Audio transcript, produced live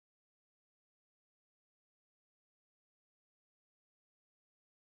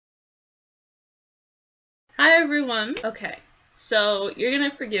Hi everyone! Okay, so you're gonna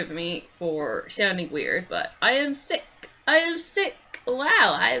forgive me for sounding weird, but I am sick. I am sick!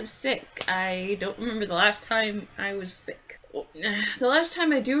 Wow, I am sick. I don't remember the last time I was sick. The last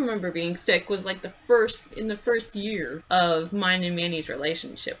time I do remember being sick was like in the first year of mine and Manny's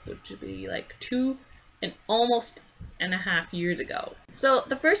relationship, which would be like almost 2.5 years ago. So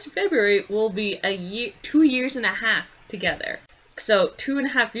the 1st of February will be 2 years and a half together. So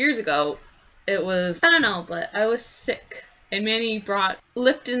 2.5 years ago, it was, I don't know, but I was sick. And Manny brought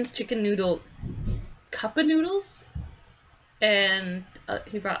Lipton's chicken noodle cup of noodles. And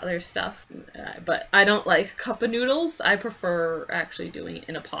he brought other stuff. But I don't like cup of noodles. I prefer actually doing it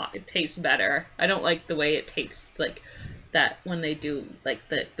in a pot. It tastes better. I don't like the way it tastes like that when they do like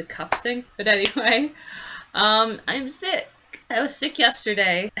the cup thing. But anyway, I'm sick. I was sick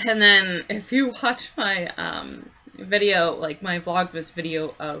yesterday. And then if you watch my video, like my Vlogmas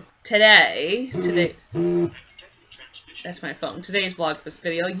video of that's my phone, today's Vlogmas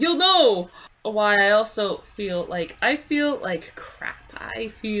video, you'll know why I also feel like crap. I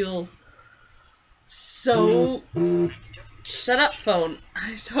feel so, shut up phone,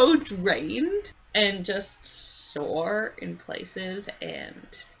 I'm so drained and just sore in places,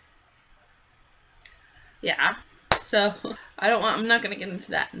 and yeah, so I'm not gonna get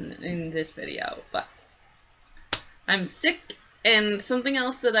into that in this video, but I'm sick. And something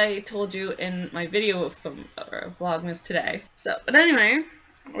else that I told you in my video from Vlogmas today. So, but anyway,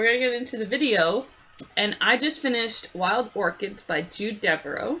 we're gonna get into the video. And I just finished Wild Orchids by Jude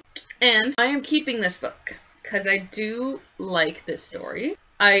Deveraux. And I am keeping this book because I do like this story.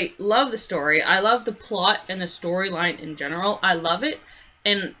 I love the story. I love the plot and the storyline in general. I love it.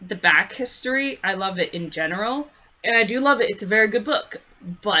 And the back history, I love it in general. And I do love it. It's a very good book.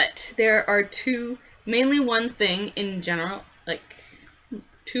 But there are mainly one thing in general,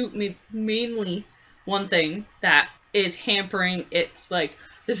 mainly one thing that is hampering. It's like,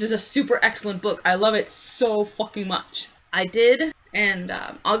 this is a super excellent book. I love it so fucking much. I did, and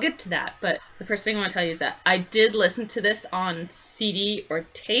I'll get to that, but the first thing I want to tell you is that I did listen to this on CD or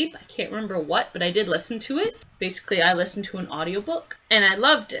tape. I can't remember what, but I did listen to it. Basically, I listened to an audiobook, and I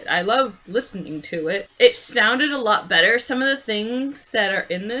loved it. I loved listening to it. It sounded a lot better. Some of the things that are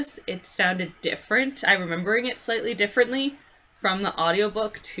in this, it sounded different. I'm remembering it slightly differently from the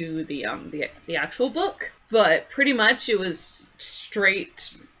audiobook to the actual book, but pretty much it was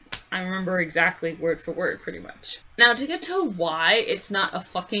straight. I remember exactly word for word, pretty much. Now, to get to why it's not a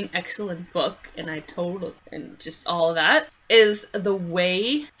fucking excellent book, and just all of that, is the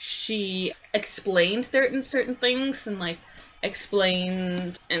way she explained certain things, and like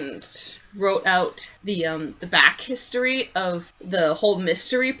explained and wrote out the back history of the whole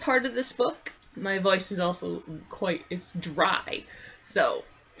mystery part of this book. My voice is also it's dry, so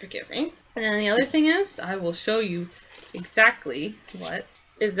forgive me. And then the other thing is, I will show you exactly what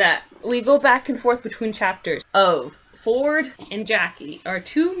is that we go back and forth between chapters of Ford and Jackie, our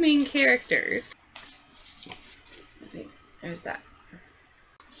two main characters. There's that.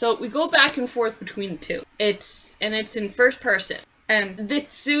 So we go back and forth between the two. It's in first person. And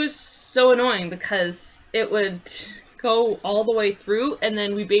this was so annoying because it would go all the way through, and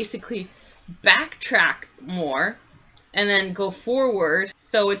then we basically backtrack more and then go forward.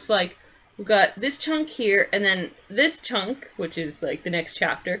 So it's like we've got this chunk here, and then this chunk, which is like the next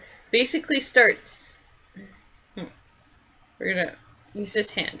chapter, basically starts. We're gonna use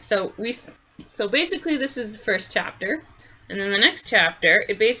this hand. So basically this is the first chapter, and then the next chapter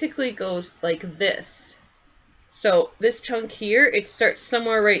it basically goes like this. So this chunk here, it starts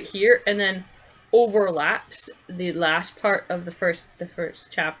somewhere right here and then overlaps the last part of the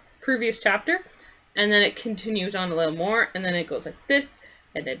previous chapter, and then it continues on a little more, and then it goes like this,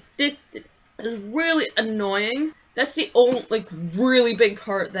 and then this. It's really annoying. That's the only, really big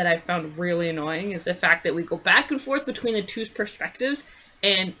part that I found really annoying, is the fact that we go back and forth between the two perspectives,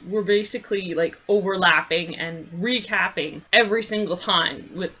 and we're basically, overlapping and recapping every single time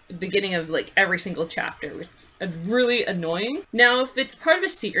with the beginning of, every single chapter. It's really annoying. Now, if it's part of a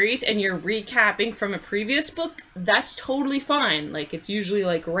series and you're recapping from a previous book, that's totally fine. It's usually,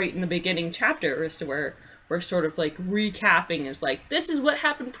 right in the beginning chapter as to where we're sort of, recapping. It's this is what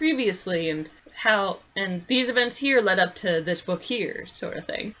happened previously, and how, and these events here led up to this book here, sort of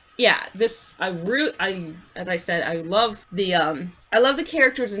thing. Yeah, as I said, I love the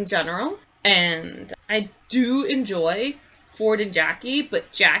characters in general, and I do enjoy Ford and Jackie,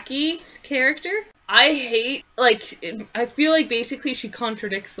 but Jackie's character, I hate, I feel basically she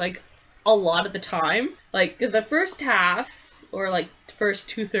contradicts, a lot of the time. The first half, or like first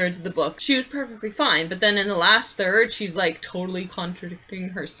 2/3 of the book, she was perfectly fine. But then in the last third, she's like totally contradicting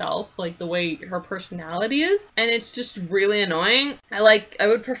herself, like the way her personality is. And it's just really annoying. I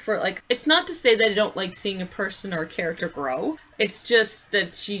would prefer, like, it's not to say that I don't like seeing a person or a character grow. It's just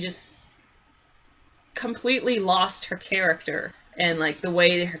that she just completely lost her character. And like the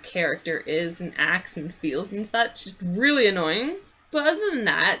way her character is and acts and feels and such. It's really annoying. But other than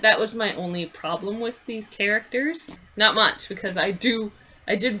that, that was my only problem with these characters. Not much, because I did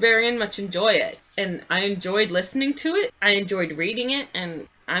very much enjoy it. And I enjoyed listening to it. I enjoyed reading it, and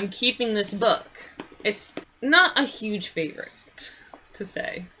I'm keeping this book. It's not a huge favorite, to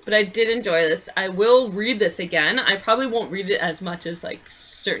say. But I did enjoy this. I will read this again. I probably won't read it as much as, like,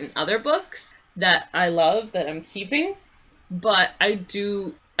 certain other books that I love, that I'm keeping. But I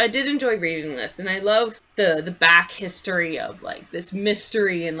did enjoy reading this, and I love the back history of, like, this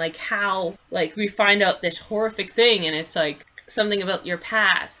mystery and, like, how, like, we find out this horrific thing, and it's, like, something about your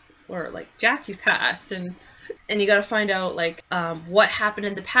past, or, like, Jackie's past, and you gotta find out, like, what happened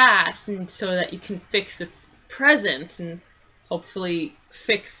in the past, and so that you can fix the present, and hopefully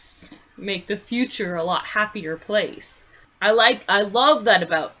make the future a lot happier place. I love that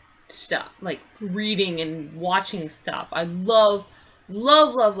about stuff, like, reading and watching stuff. I love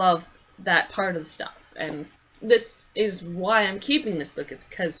that part of the stuff, and this is why I'm keeping this book, is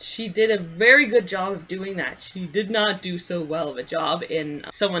because she did a very good job of doing that. She did not do so well of a job in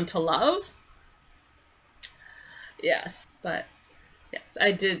Someone to Love. Yes, but yes,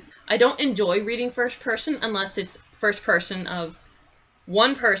 I did. I don't enjoy reading first person unless it's first person of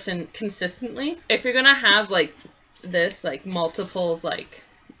one person consistently. If you're gonna have, like, this, like, multiple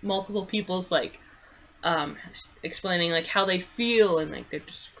people's, like, explaining, like, how they feel, and, like, they're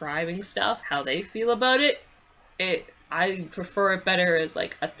describing stuff, how they feel about it, I prefer it better as,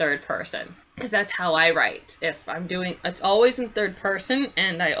 like, a third person, because that's how I write. If I'm doing, it's always in third person,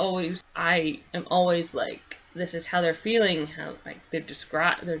 and I am always, like, this is how they're feeling, how, like, they're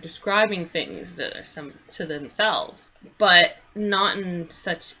describing things that are to themselves, but not in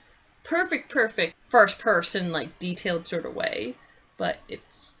such perfect first person, like, detailed sort of way, but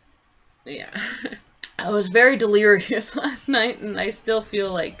it's, yeah. I was very delirious last night, and I still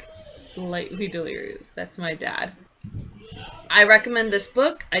feel, like, slightly delirious. That's my dad. I recommend this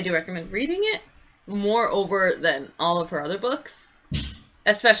book. I do recommend reading it, moreover than all of her other books,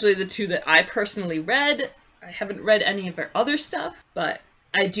 especially the two that I personally read. I haven't read any of her other stuff, but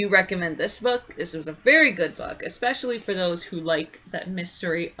I do recommend this book. This was a very good book, especially for those who like that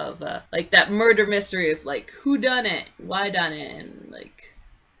mystery of, like, that murder mystery of, like, who done it, why done it, and, like,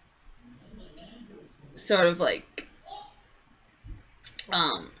 sort of, like,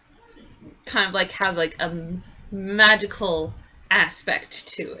 kind of, like, have, like, a magical aspect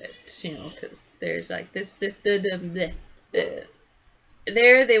to it, you know, because there's, like,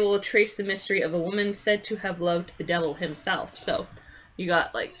 there they will trace the mystery of a woman said to have loved the devil himself, so you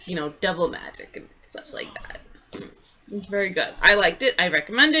got, like, you know, devil magic and such like that. It's very good. I liked it. I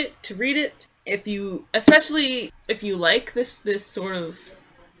recommend it to read it. Especially if you like this sort of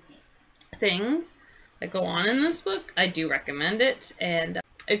things that go on in this book, I do recommend it. And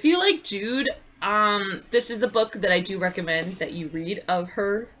if you like Jude, this is a book that I do recommend that you read of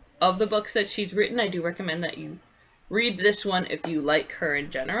the books that she's written. I do recommend that you read this one if you like her in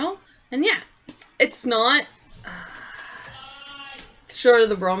general. And yeah, it's not short of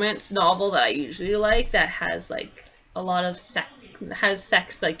the romance novel that I usually like, that has, like, a lot of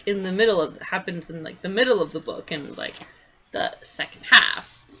sex, like, in the middle of, happens in, like, the middle of the book and, like, the second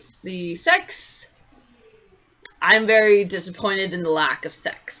half. The sex, I'm very disappointed in the lack of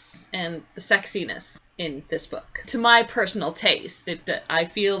sex and the sexiness in this book. To my personal taste, I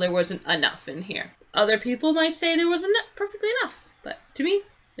feel there wasn't enough in here. Other people might say there wasn't perfectly enough, but to me,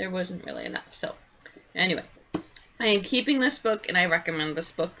 there wasn't really enough. So, anyway, I am keeping this book, and I recommend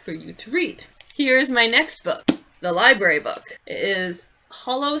this book for you to read. Here is my next book, the library book. It is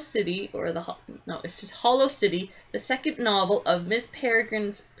Hollow City, it's just Hollow City, the second novel of Miss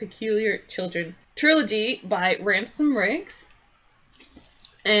Peregrine's Peculiar Children trilogy by Ransom Riggs.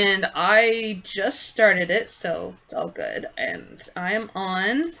 And I just started it, so it's all good. And I am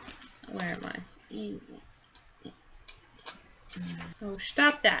on, where am I? Oh,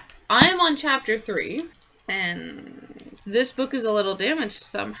 stop that. I am on chapter 3, and this book is a little damaged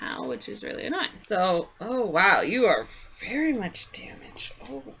somehow, which is really annoying. So, oh wow, you are very much damaged.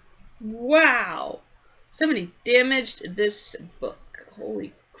 Oh, wow. Somebody damaged this book.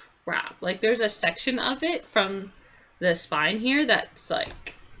 Holy crap. Like, there's a section of it from the spine here that's,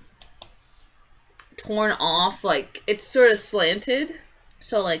 like, torn off. Like, it's sort of slanted.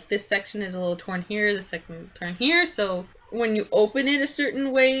 So, like, this section is a little torn here, this section torn here, so when you open it a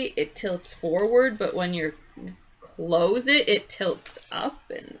certain way, it tilts forward, but when you close it, it tilts up,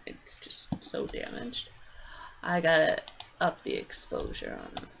 and it's just so damaged. I gotta up the exposure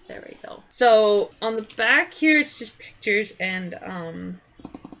on this. There we go. So on the back here, it's just pictures and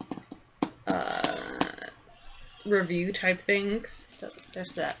review type things. So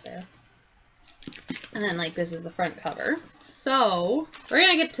there's that there. And then, like, this is the front cover. So, we're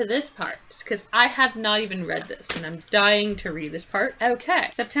gonna get to this part, because I have not even read this, and I'm dying to read this part. Okay.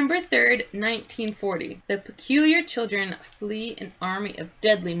 September 3rd, 1940. The peculiar children flee an army of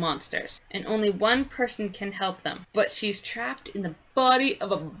deadly monsters, and only one person can help them, but she's trapped in the body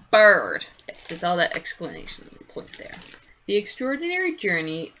of a bird. There's all that exclamation point there. The extraordinary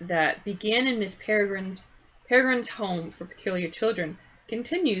journey that began in Miss Peregrine's home for peculiar children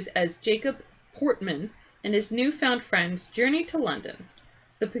continues as Jacob Portman and his newfound friends journey to London,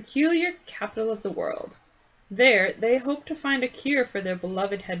 the peculiar capital of the world. There, they hope to find a cure for their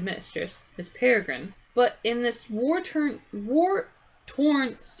beloved headmistress, Miss Peregrine. But in this war-torn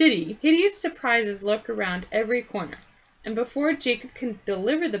city, hideous surprises lurk around every corner, and before Jacob can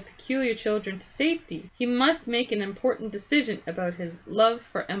deliver the peculiar children to safety, he must make an important decision about his love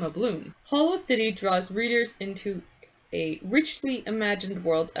for Emma Bloom. Hollow City draws readers into a richly imagined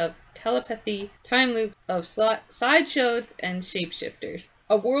world of telepathy, time loop of sideshows and shapeshifters.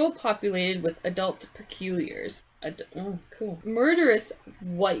 A world populated with adult peculiars. Murderous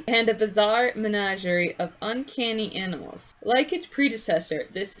white, and a bizarre menagerie of uncanny animals. Like its predecessor,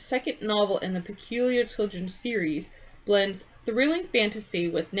 this second novel in the Peculiar Children series blends thrilling fantasy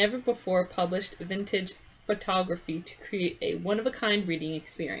with never-before-published vintage photography to create a one-of-a-kind reading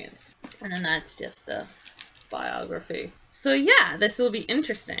experience. And then that's just the biography. So yeah, this will be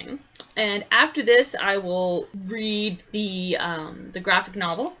interesting. And after this, I will read the graphic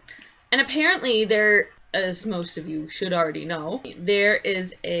novel. And apparently there, as most of you should already know, there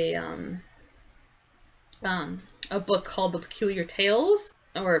is a book called The Peculiar Tales,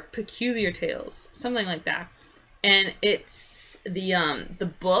 or Peculiar Tales, something like that. And it's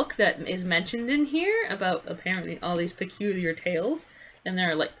the book that is mentioned in here about apparently all these peculiar tales, and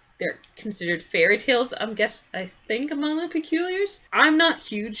they're considered fairy tales, I think, among the peculiars. I'm not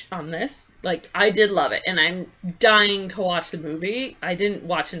huge on this. Like, I did love it, and I'm dying to watch the movie. I didn't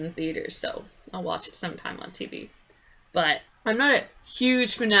watch it in theaters, so I'll watch it sometime on TV. But I'm not a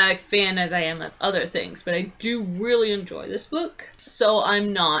huge fanatic fan as I am of other things, but I do really enjoy this book. So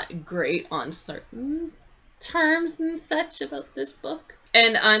I'm not great on certain terms and such about this book.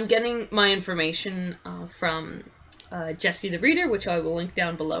 And I'm getting my information from Jesse the Reader, which I will link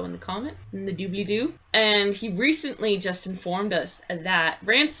down below in the comment, in the doobly-doo. And he recently just informed us that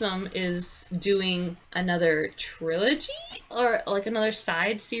Ransom is doing another trilogy, or like another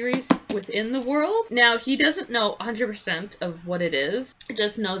side series within the world. Now, he doesn't know 100% of what it is, he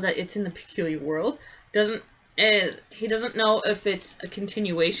just knows that it's in the peculiar world. He doesn't know if it's a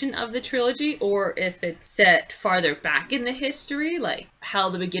continuation of the trilogy or if it's set farther back in the history, like how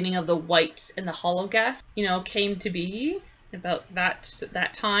the beginning of the Whites and the Hologas, came to be about that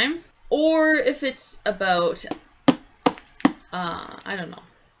time, or if it's about I don't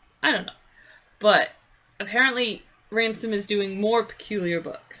know. But apparently Ransom is doing more peculiar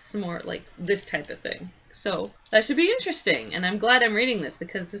books, more like this type of thing. So that should be interesting, and I'm glad I'm reading this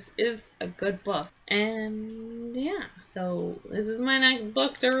because this is a good book. And yeah, so this is my next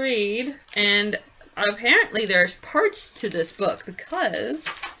book to read, and apparently there's parts to this book because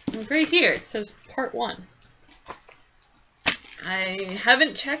right here it says part 1. I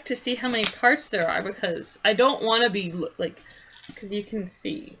haven't checked to see how many parts there are because I don't want to be because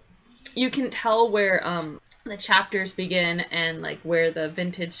you can tell where the chapters begin and like where the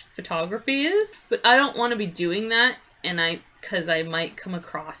vintage photography is, but I don't want to be doing that, and because I might come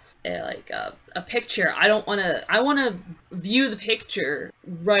across a picture. I want to view the picture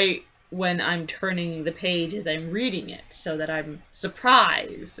right when I'm turning the page as I'm reading it, so that I'm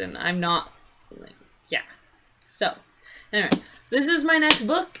surprised and I'm not so anyway, this is my next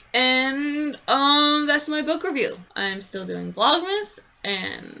book, and that's my book review. I'm still doing Vlogmas,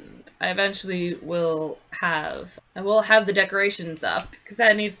 and I eventually will have the decorations up, because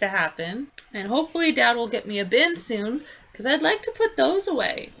that needs to happen. And hopefully Dad will get me a bin soon, because I'd like to put those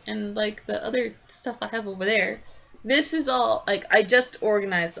away. And like the other stuff I have over there. This is all, I just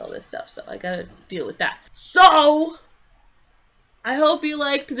organized all this stuff, so I gotta deal with that. So, I hope you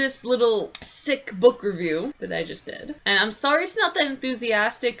liked this little sick book review that I just did. And I'm sorry it's not that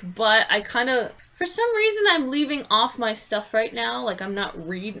enthusiastic, but for some reason I'm leaving off my stuff right now. Like I'm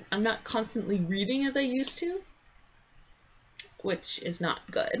not constantly reading as I used to. which is not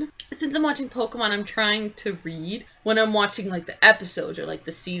good. Since I'm watching Pokemon, I'm trying to read when I'm watching like the episodes or like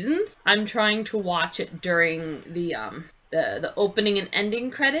the seasons. I'm trying to watch it during the opening and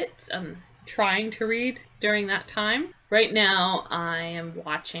ending credits. I'm trying to read during that time. Right now, I am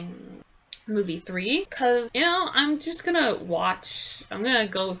watching movie 3 because, you know, I'm just gonna watch. I'm gonna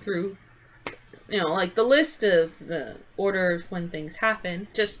go through, you know, like the list of the order of when things happen,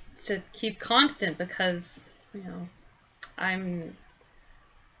 just to keep constant because, you know, and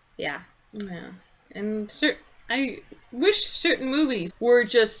I wish certain movies were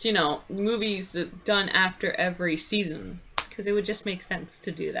just, you know, movies done after every season, because it would just make sense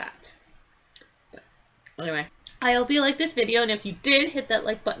to do that. But anyway, I hope you liked this video, and if you did, hit that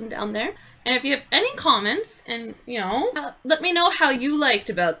like button down there. And if you have any comments, and, you know, let me know how you liked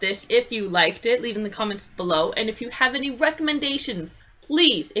about this. If you liked it, leave in the comments below. And if you have any recommendations,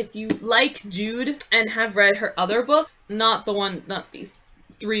 please, if you like Jude and have read her other books, not these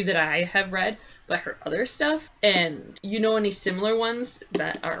 3 that I have read, but her other stuff, and you know any similar ones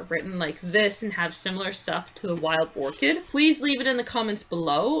that are written like this and have similar stuff to the Wild Orchid, please leave it in the comments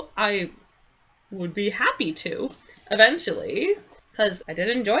below. I would be happy to, eventually, because I did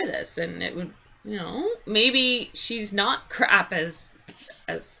enjoy this, and it would, you know, maybe she's not crap as,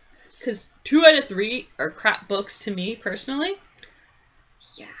 because 2 out of 3 are crap books to me, personally.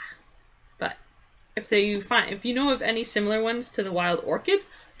 Yeah. But if you know of any similar ones to the Wild Orchids,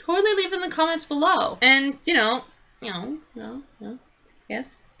 totally leave in the comments below. And,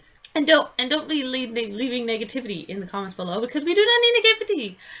 yes. And don't be leaving negativity in the comments below, because we do not need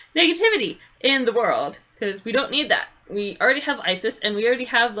negativity in the world, because we don't need that. We already have ISIS, and we already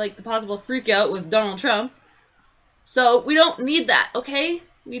have, like, the possible freak out with Donald Trump. So we don't need that, okay?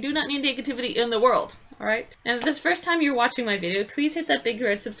 We do not need negativity in the world, alright? And if this is the first time you're watching my video, please hit that big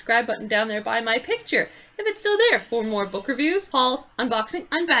red subscribe button down there by my picture, if it's still there, for more book reviews, hauls, unboxing,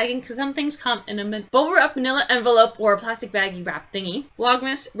 unbagging, because some things come in a bubble wrap manila envelope or a plastic baggy wrap thingy,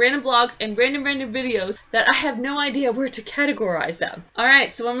 vlogmas, random blogs, and random videos that I have no idea where to categorize them.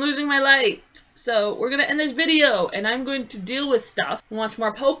 Alright, so I'm losing my light. So we're going to end this video, and I'm going to deal with stuff and watch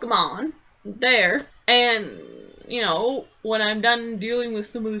more Pokemon there, and, you know, when I'm done dealing with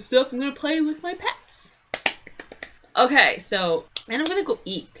some of the stuff, I'm going to play with my pets. Okay, so, and I'm going to go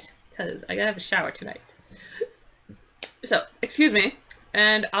eat, because I got to have a shower tonight. So, excuse me,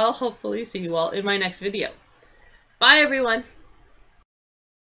 and I'll hopefully see you all in my next video. Bye, everyone!